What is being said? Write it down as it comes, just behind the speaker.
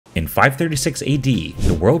In 536 AD,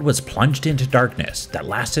 the world was plunged into darkness that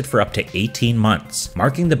lasted for up to 18 months,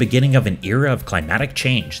 marking the beginning of an era of climatic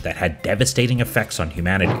change that had devastating effects on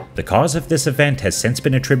humanity. The cause of this event has since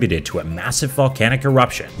been attributed to a massive volcanic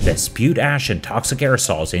eruption that spewed ash and toxic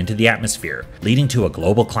aerosols into the atmosphere, leading to a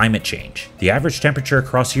global climate change. The average temperature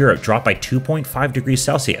across Europe dropped by 2.5 degrees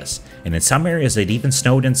Celsius, and in some areas it even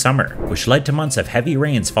snowed in summer, which led to months of heavy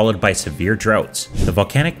rains followed by severe droughts. The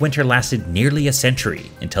volcanic winter lasted nearly a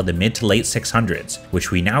century, until the mid to late 600s,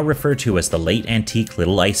 which we now refer to as the late antique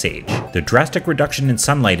Little Ice Age. The drastic reduction in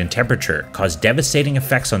sunlight and temperature caused devastating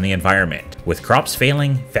effects on the environment, with crops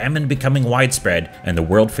failing, famine becoming widespread, and the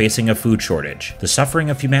world facing a food shortage. The suffering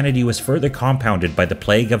of humanity was further compounded by the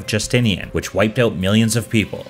Plague of Justinian, which wiped out millions of people.